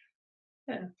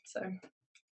yeah, so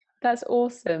that's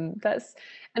awesome.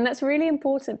 That's really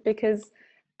important, because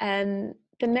the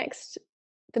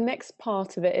next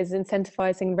part of it is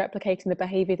incentivizing and replicating the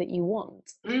behavior that you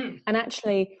want. And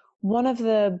actually, one of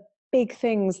the big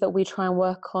things that we try and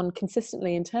work on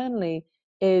consistently internally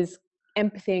is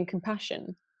empathy and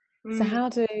compassion. So how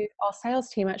do our sales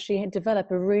team actually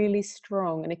develop a really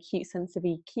strong and acute sense of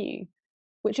EQ,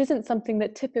 which isn't something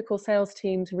that typical sales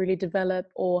teams really develop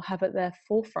or have at their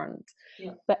forefront.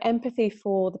 But empathy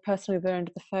for the person on the other end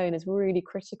of the phone is really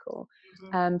critical.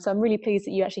 So I'm really pleased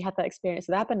that you actually had that experience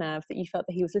with Abhinav, that you felt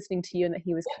that he was listening to you and that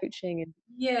he was coaching.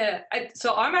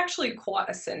 So I'm actually quite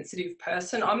a sensitive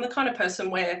person. I'm the kind of person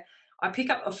where I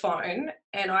pick up a phone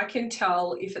and I can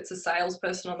tell if it's a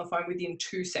salesperson on the phone within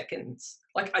 2 seconds.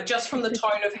 Like, just from the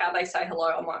tone of how they say hello,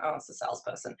 I'm like, oh, it's a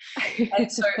salesperson.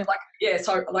 And so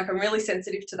I'm really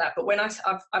sensitive to that. But when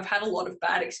I've had a lot of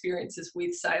bad experiences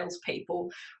with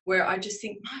salespeople where I just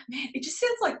think, man, it just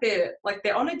sounds like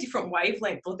they're on a different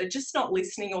wavelength, or they're just not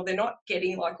listening, or they're not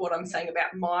getting like what I'm saying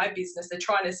about my business. They're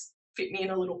trying to fit me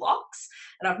in a little box,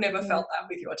 and I've never felt that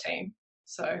with your team.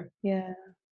 So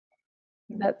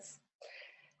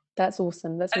That's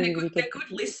awesome. That's And really, really good. they're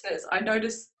good listeners. I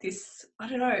noticed this, I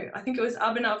don't know, I think it was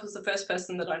Abhinav was the first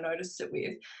person that I noticed it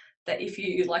with, that if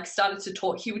you like started to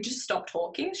talk, he would just stop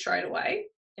talking straight away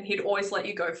and he'd always let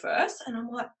you go first. And I'm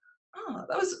like, oh,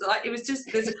 that was like, it was just,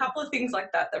 there's a couple of things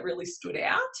like that that really stood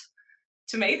out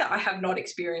to me that I have not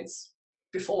experienced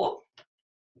before.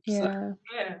 Yeah. So,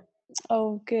 yeah.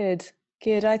 Oh, good.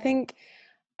 Good. I think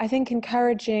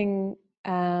encouraging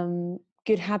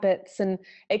good habits, and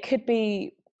it could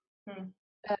be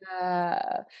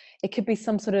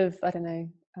some sort of, I don't know,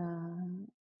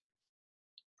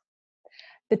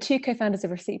 the two co-founders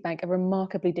of Receipt Bank are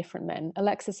remarkably different men.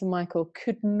 Alexis and Michael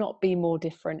could not be more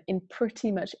different in pretty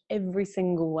much every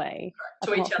single way.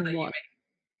 To each other, you mean?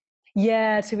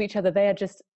 Yeah, to each other. They are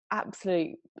just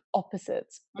absolute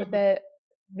opposites. But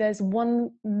there's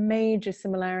one major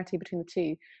similarity between the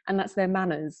two, and that's their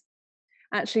manners.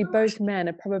 Actually, both men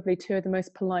are probably two of the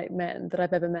most polite men that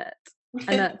I've ever met.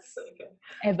 And that's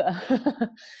ever.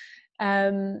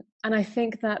 And I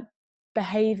think that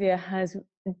behavior has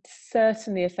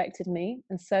certainly affected me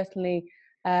and certainly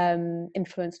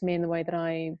influenced me in the way that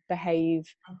I behave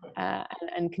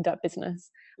and conduct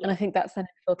business. Yeah. And I think that's then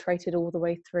infiltrated all the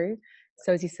way through.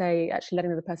 So as you say, actually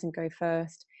letting the other person go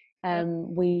first. I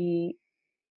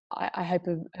hope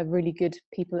are really good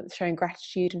people at showing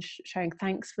gratitude and showing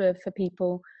thanks for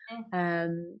people.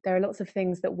 There are lots of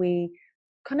things that we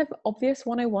kind of obvious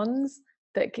 101s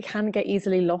that can get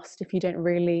easily lost if you don't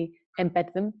really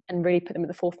embed them and really put them at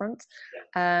the forefront.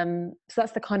 So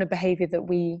that's the kind of behavior that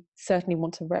we certainly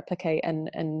want to replicate and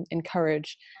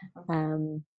encourage.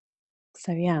 So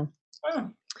yeah.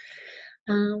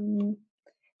 The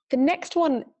next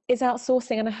one is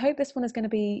outsourcing, and I hope this one is going to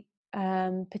be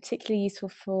particularly useful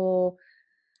for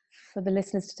the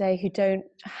listeners today who don't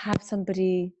have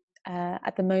somebody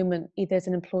at the moment, either as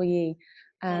an employee,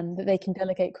 that they can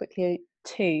delegate quickly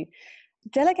to.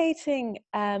 Delegating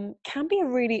can be a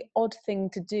really odd thing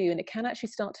to do, and it can actually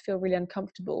start to feel really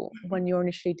uncomfortable when you're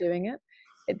initially doing it.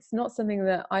 It's not something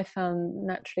that I found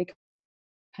naturally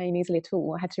came easily at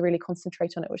all. I had to really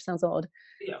concentrate on it, which sounds odd.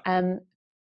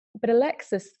 But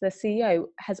Alexis, the CEO,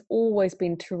 has always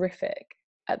been terrific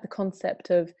at the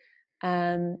concept of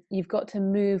you've got to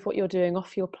move what you're doing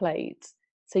off your plate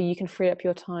so you can free up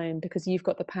your time, because you've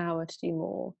got the power to do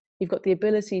more. You've got the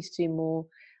ability to do more,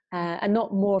 and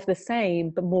not more of the same,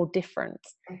 but more different.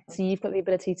 So you've got the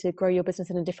ability to grow your business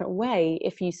in a different way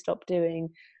if you stop doing,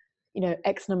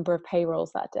 X number of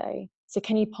payrolls that day. So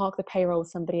can you park the payroll with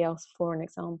somebody else, for an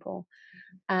example?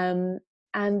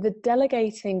 And the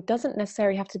delegating doesn't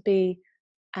necessarily have to be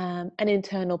an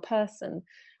internal person.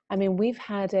 I mean, we've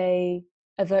had a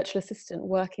virtual assistant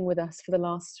working with us for the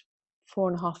last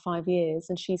 4.5, 5 years,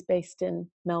 and she's based in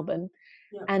Melbourne.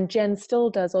 And Jen still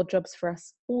does odd jobs for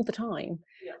us all the time.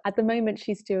 At the moment,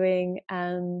 she's doing,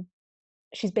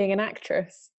 she's being an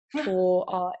actress for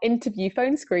our interview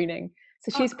phone screening.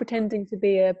 So she's pretending to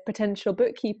be a potential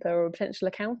bookkeeper or a potential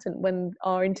accountant when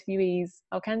our interviewees,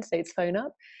 our candidates, phone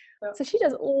up. So she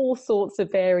does all sorts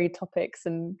of varied topics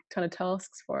and kind of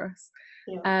tasks for us.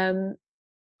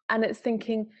 And it's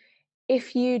thinking,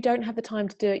 if you don't have the time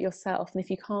to do it yourself, and if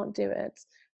you can't do it,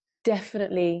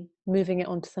 definitely moving it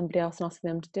on to somebody else and asking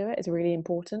them to do it is really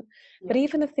important. But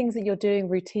even the things that you're doing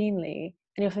routinely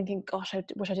and you're thinking, gosh, I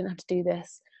wish I didn't have to do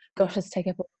this, gosh, it's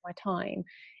taking up all my time,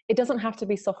 it doesn't have to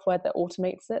be software that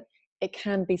automates it. It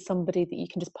can be somebody that you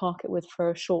can just park it with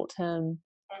for a short-term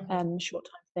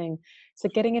thing. So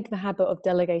getting into the habit of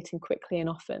delegating quickly and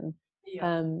often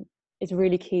is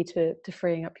really key to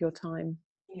freeing up your time.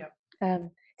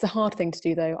 It's a hard thing to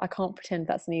do, though. I can't pretend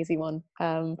that's an easy one.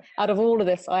 Out of all of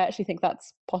this, I actually think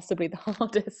that's possibly the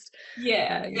hardest.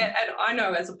 And I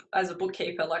know as a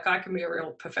bookkeeper, like, I can be a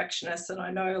real perfectionist, and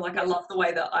I know, like, I love the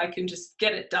way that I can just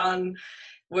get it done.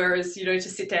 Whereas, to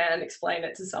sit down and explain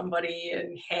it to somebody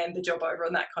and hand the job over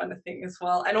and that kind of thing as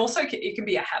well. And also it can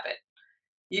be a habit.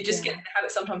 You just get in the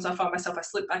habit. Sometimes I find myself, I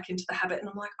slip back into the habit and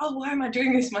I'm like, oh, why am I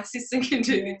doing this? My sister can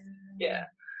do this.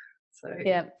 So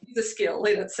it's a skill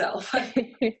in itself.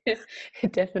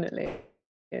 It definitely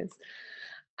is.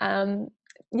 The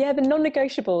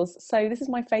non-negotiables. So this is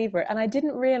my favorite, and I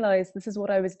didn't realize this is what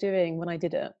I was doing when I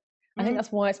did it. I think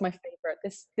that's why it's my favorite.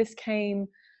 This came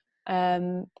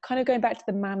kind of going back to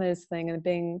the manners thing and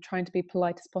trying to be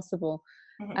polite as possible.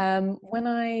 When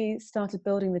I started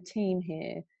building the team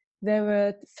here, there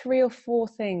were 3 or 4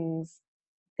 things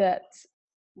that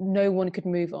no one could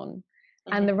move on.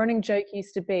 And the running joke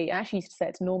used to be, I actually used to say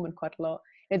it to Norman quite a lot,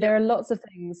 there are lots of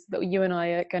things that you and I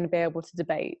are going to be able to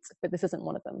debate, but this isn't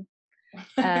one of them.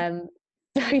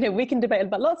 We can debate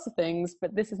about lots of things,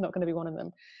 but this is not going to be one of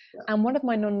them. And one of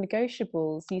my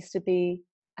non-negotiables used to be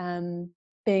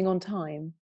being on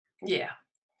time. Yeah.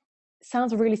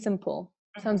 Sounds really simple,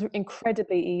 sounds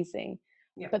incredibly easy.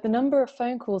 Yeah. But the number of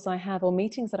phone calls I have or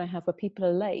meetings that I have where people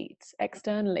are late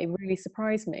externally really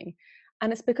surprise me.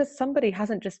 And it's because somebody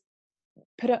hasn't just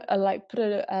put a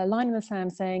line in the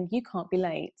sand saying you can't be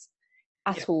late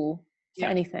at all for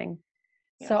anything.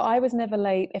 So I was never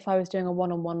late if I was doing a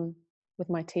one-on-one with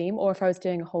my team, or if I was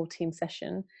doing a whole team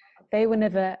session. They were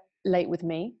never late with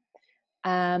me.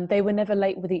 They were never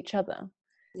late with each other.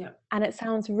 Yeah. And it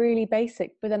sounds really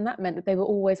basic, but then that meant that they were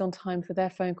always on time for their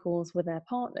phone calls with their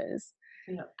partners.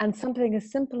 Yeah. And something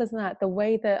as simple as that, the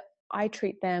way that I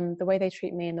treat them, the way they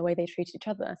treat me, and the way they treat each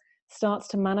other starts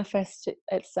to manifest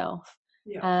itself.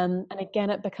 Yeah. And again,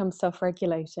 it becomes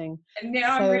self-regulating. And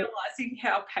now I'm realising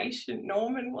how patient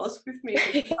Norman was with me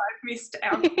because I've missed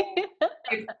our call.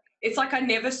 It's like I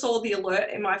never saw the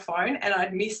alert in my phone and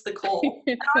I'd missed the call.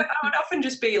 And I would often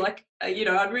just be like,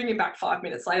 I'd ring him back 5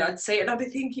 minutes later, I'd see it and I'd be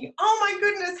thinking, oh my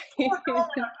goodness,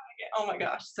 oh my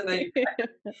gosh. So they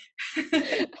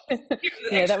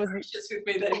that was gracious with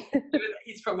me then, given that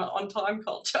he's from an on-time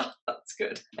culture. That's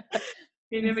good.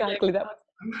 You never exactly get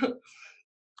that.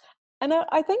 And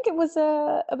I think it was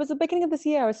the beginning of this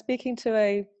year. I was speaking to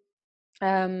I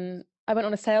went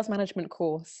on a sales management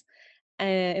course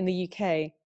in the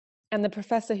UK, and the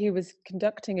professor who was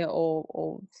conducting it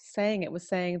or saying it was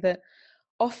saying that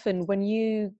often when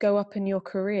you go up in your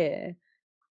career,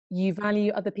 you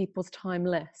value other people's time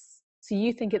less. So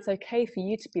you think it's okay for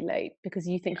you to be late because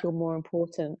you think you're more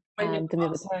important than the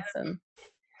other person.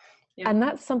 Yeah. And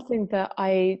that's something that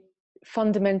I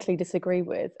fundamentally disagree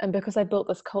with. And because I built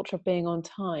this culture of being on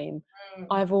time,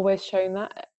 I've always shown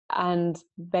that, and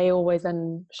they always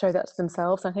then show that to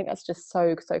themselves. I think that's just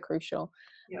so crucial.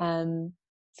 Yeah.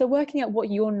 So working out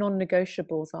what your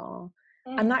non-negotiables are,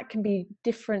 and that can be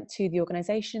different to the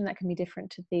organization, that can be different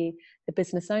to the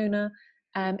business owner.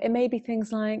 It may be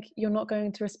things like you're not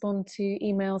going to respond to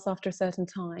emails after a certain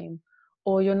time,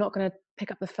 or you're not going to pick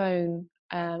up the phone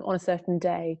on a certain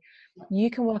day.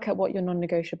 You can work out what your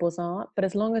non-negotiables are, but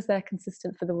as long as they're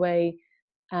consistent for the way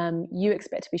you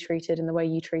expect to be treated and the way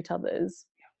you treat others,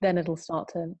 then it'll start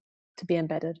to be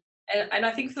embedded. And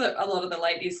I think for a lot of the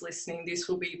ladies listening, this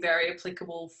will be very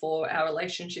applicable for our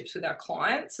relationships with our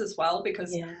clients as well,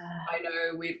 because I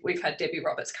know we've had Debbie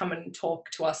Roberts come and talk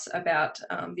to us about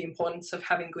the importance of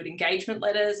having good engagement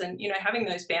letters and, having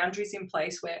those boundaries in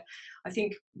place, where I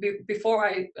think before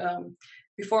I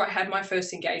had my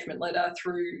first engagement letter,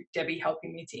 through Debbie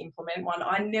helping me to implement one,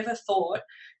 I never thought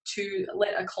to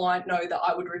let a client know that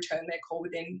I would return their call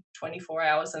within 24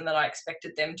 hours and that I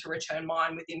expected them to return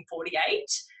mine within 48.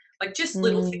 Like just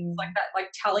little things like that,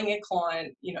 like telling a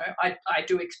client, I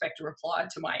do expect a reply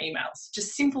to my emails.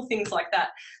 Just simple things like that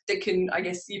can, I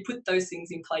guess, you put those things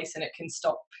in place and it can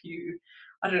stop you,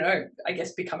 I don't know, I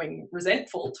guess, becoming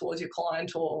resentful towards your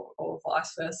client or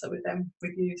vice versa with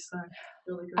you. So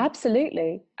really good.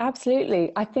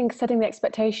 Absolutely. I think setting the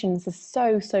expectations is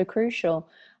so crucial.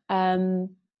 So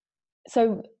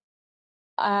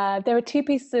there are two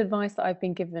pieces of advice that I've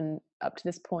been given up to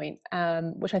this point,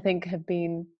 which I think have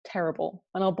been terrible,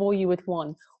 and I'll bore you with one.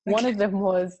 Okay. One of them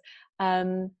was,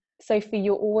 Sophie,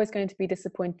 you're always going to be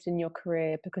disappointed in your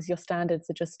career because your standards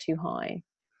are just too high.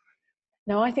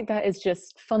 Now, I think that is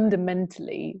just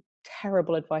fundamentally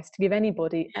terrible advice to give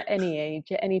anybody at any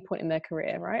age, at any point in their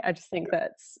career, right? I just think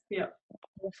that's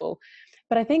awful.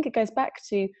 But I think it goes back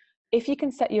to, if you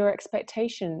can set your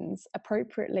expectations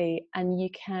appropriately and you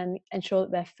can ensure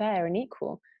that they're fair and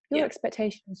equal, your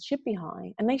expectations should be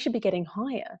high, and they should be getting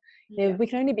higher. We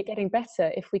can only be getting better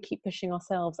if we keep pushing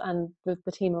ourselves and the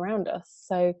team around us.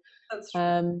 So that's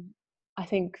true. I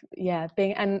think,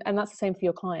 being, and that's the same for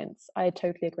your clients. I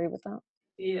totally agree with that.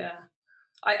 Yeah.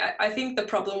 I think the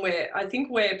problem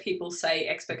where people say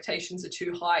expectations are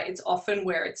too high, it's often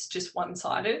where it's just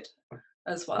one-sided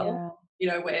as well.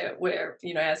 Where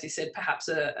as you said, perhaps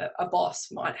a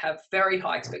boss might have very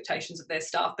high expectations of their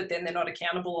staff, but then they're not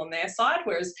accountable on their side.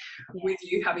 Whereas with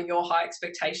you having your high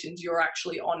expectations, you're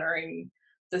actually honouring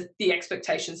the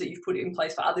expectations that you've put in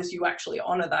place for others. You actually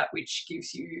honour that, which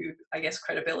gives you, I guess,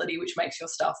 credibility, which makes your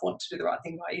staff want to do the right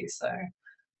thing by you. So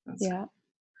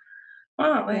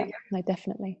no,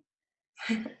 definitely.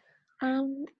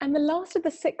 And the last of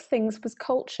the 6 things was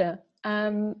culture.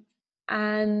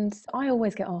 And I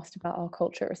always get asked about our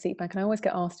culture at Receipt Bank, and I always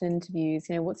get asked in interviews,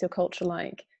 what's your culture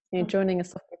like? Joining a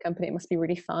software company, it must be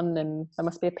really fun, and there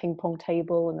must be a ping pong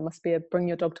table, and there must be a bring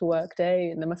your dog to work day,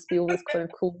 and there must be all this kind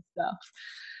of cool stuff.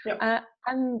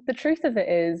 And the truth of it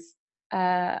is,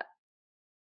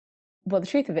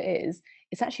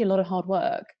 it's actually a lot of hard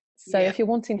work. So if you're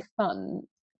wanting fun,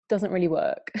 doesn't really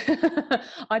work.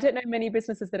 I don't know many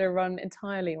businesses that are run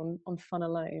entirely on fun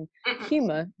alone.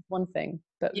 Humor is one thing,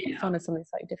 but fun is something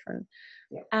slightly different.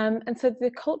 And so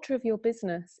the culture of your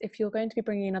business, if you're going to be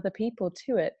bringing in other people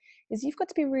to it, is you've got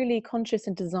to be really conscious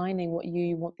in designing what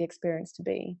you want the experience to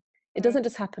be. It doesn't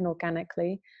just happen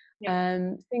organically.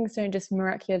 Things don't just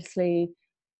miraculously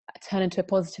turn into a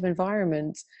positive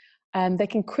environment. They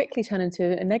can quickly turn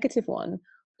into a negative one,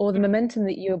 or the momentum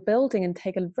that you're building and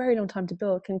take a very long time to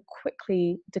build can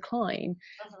quickly decline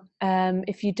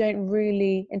if you don't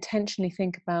really intentionally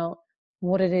think about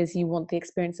what it is you want the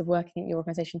experience of working at your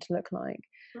organization to look like.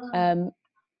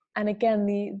 And again,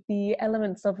 the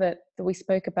elements of it that we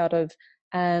spoke about of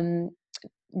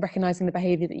recognizing the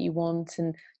behavior that you want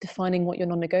and defining what your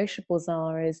non-negotiables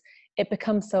are, is it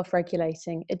becomes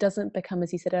self-regulating. It doesn't become,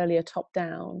 as you said earlier, top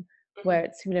down, where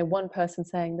it's, you know, one person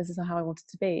saying this is how I want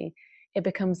it to be. It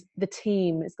becomes the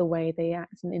team is the way they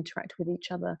act and interact with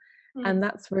each other. And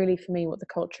that's really, for me, what the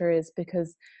culture is,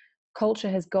 because culture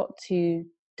has got to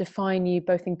define you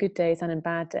both in good days and in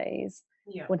bad days.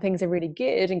 When things are really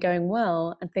good and going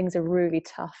well, and things are really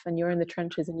tough and you're in the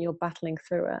trenches and you're battling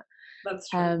through it. That's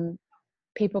true.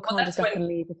 People can't just up and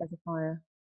leave if there's a fire.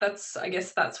 I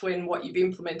guess that's when what you've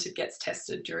implemented gets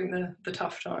tested during the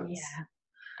tough times. Yeah,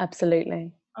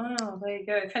 absolutely. Oh, there you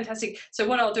go. Fantastic. So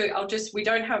what I'll do, we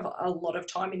don't have a lot of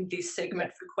time in this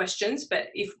segment for questions, but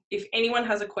if anyone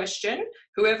has a question,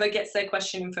 whoever gets their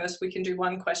question in first, we can do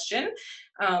one question.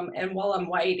 And while I'm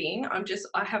waiting, I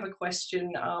have a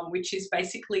question, which is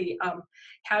basically,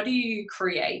 how do you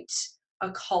create a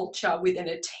culture within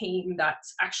a team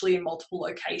that's actually in multiple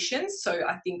locations? So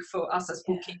I think for us as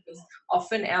bookkeepers,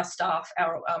 often our staff,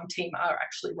 our team are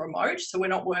actually remote. So we're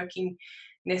not working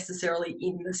necessarily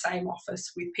in the same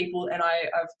office with people. And I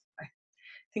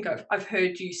think I've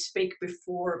heard you speak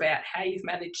before about how you've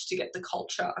managed to get the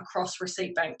culture across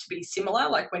Receipt Bank to be similar,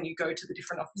 like when you go to the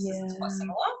different offices, it's quite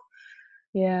similar.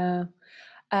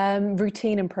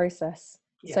 Routine and process.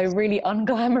 So really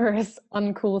unglamorous,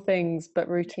 uncool things, but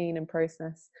routine and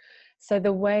process. So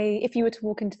the way, if you were to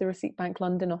walk into the Receipt Bank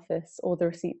London office or the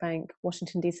Receipt Bank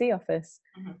Washington DC office,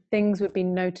 things would be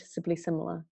noticeably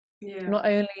similar. Not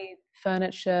only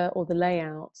furniture or the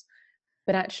layout,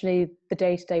 but actually the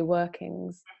day-to-day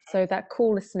workings. So that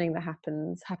call listening that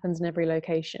happens in every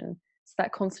location. So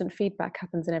that constant feedback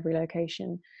happens in every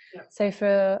location. So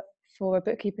for a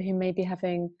bookkeeper who may be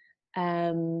having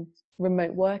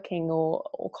remote working or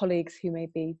colleagues who may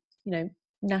be, you know,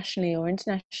 nationally or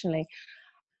internationally,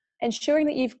 ensuring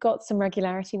that you've got some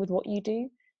regularity with what you do.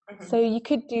 So you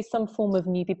could do some form of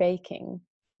newbie baking,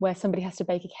 where somebody has to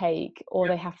bake a cake, or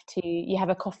you have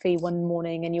a coffee one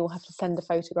morning and you all have to send a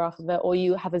photograph of it, or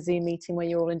you have a Zoom meeting where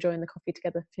you're all enjoying the coffee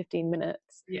together for 15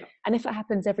 minutes. And if it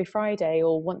happens every Friday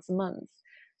or once a month,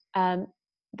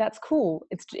 that's cool.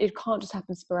 It can't just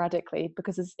happen sporadically,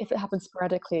 because if it happens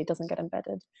sporadically, it doesn't get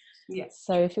embedded.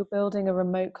 So if you're building a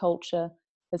remote culture,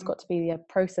 there's got to be a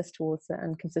process towards it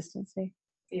and consistency.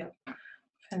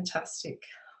 Fantastic.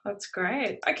 That's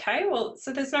great. Okay, well,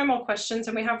 so there's no more questions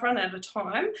and we have run out of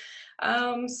time.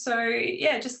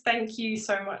 Just thank you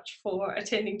so much for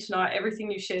attending tonight.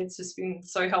 Everything you've shared has just been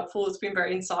so helpful. It's been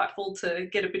very insightful to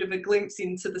get a bit of a glimpse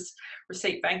into this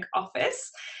Receipt Bank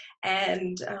office.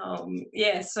 And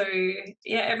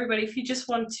everybody, if you just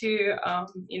want to,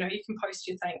 you can post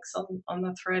your thanks on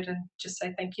the thread and just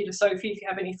say thank you to Sophie. If you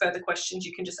have any further questions,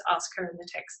 you can just ask her in the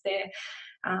text there.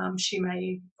 She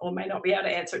may or may not be able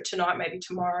to answer it tonight, maybe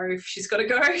tomorrow if she's got to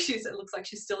go. It looks like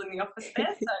she's still in the office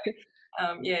there. So,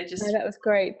 No, that was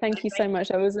great. Thank you so much.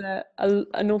 That was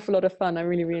an awful lot of fun. I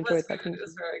really enjoyed that. It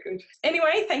was very good.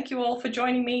 Anyway, thank you all for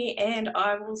joining me, and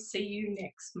I will see you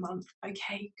next month.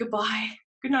 Okay, goodbye.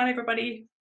 Good night, everybody.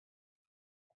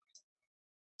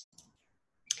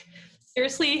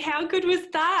 Seriously, how good was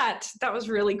that? That was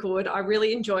really good. I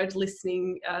really enjoyed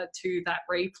listening to that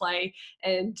replay,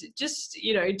 and just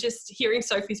hearing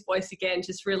Sophie's voice again,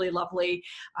 just really lovely.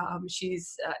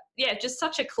 She's just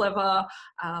such a clever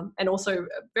and also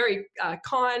a very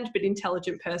kind but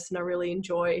intelligent person. I really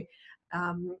enjoy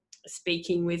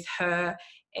speaking with her.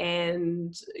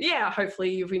 And hopefully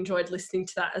you've enjoyed listening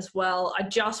to that as well. I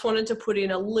just wanted to put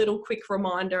in a little quick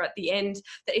reminder at the end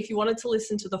that if you wanted to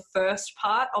listen to the first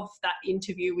part of that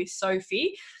interview with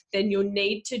Sophie, then you'll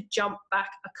need to jump back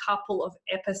a couple of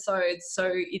episodes.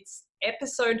 So it's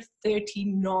episode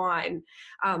 39.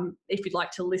 If you'd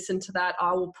like to listen to that,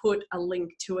 I will put a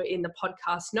link to it in the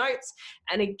podcast notes.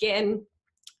 And again,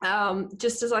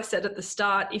 just as I said at the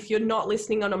start, if you're not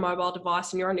listening on a mobile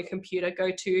device and you're on your computer,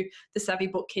 go to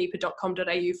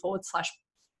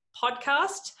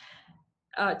thesavvybookkeeper.com.au/podcast.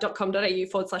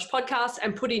 .com.au/podcast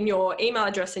and put in your email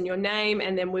address and your name,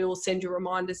 and then we will send you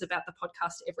reminders about the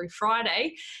podcast every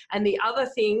Friday. And the other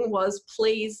thing was,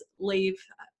 please leave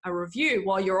a review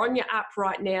while you're on your app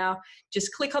right now.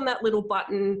 Just click on that little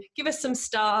button, give us some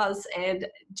stars, and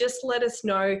just let us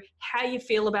know how you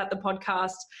feel about the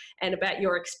podcast and about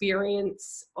your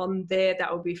experience on there.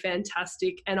 That would be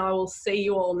fantastic. And I will see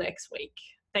you all next week.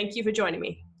 Thank you for joining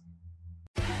me.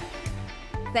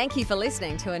 Thank you for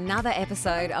listening to another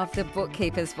episode of The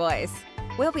Bookkeeper's Voice.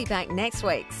 We'll be back next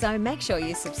week, so make sure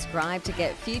you subscribe to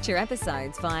get future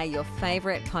episodes via your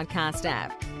favourite podcast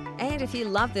app. And if you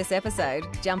love this episode,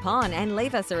 jump on and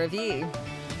leave us a review.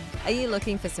 Are you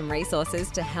looking for some resources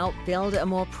to help build a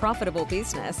more profitable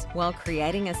business while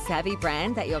creating a savvy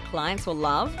brand that your clients will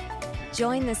love?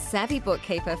 Join the Savvy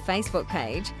Bookkeeper Facebook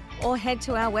page or head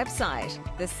to our website,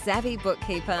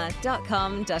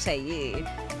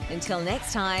 thesavvybookkeeper.com.au. Until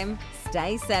next time,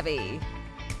 stay savvy.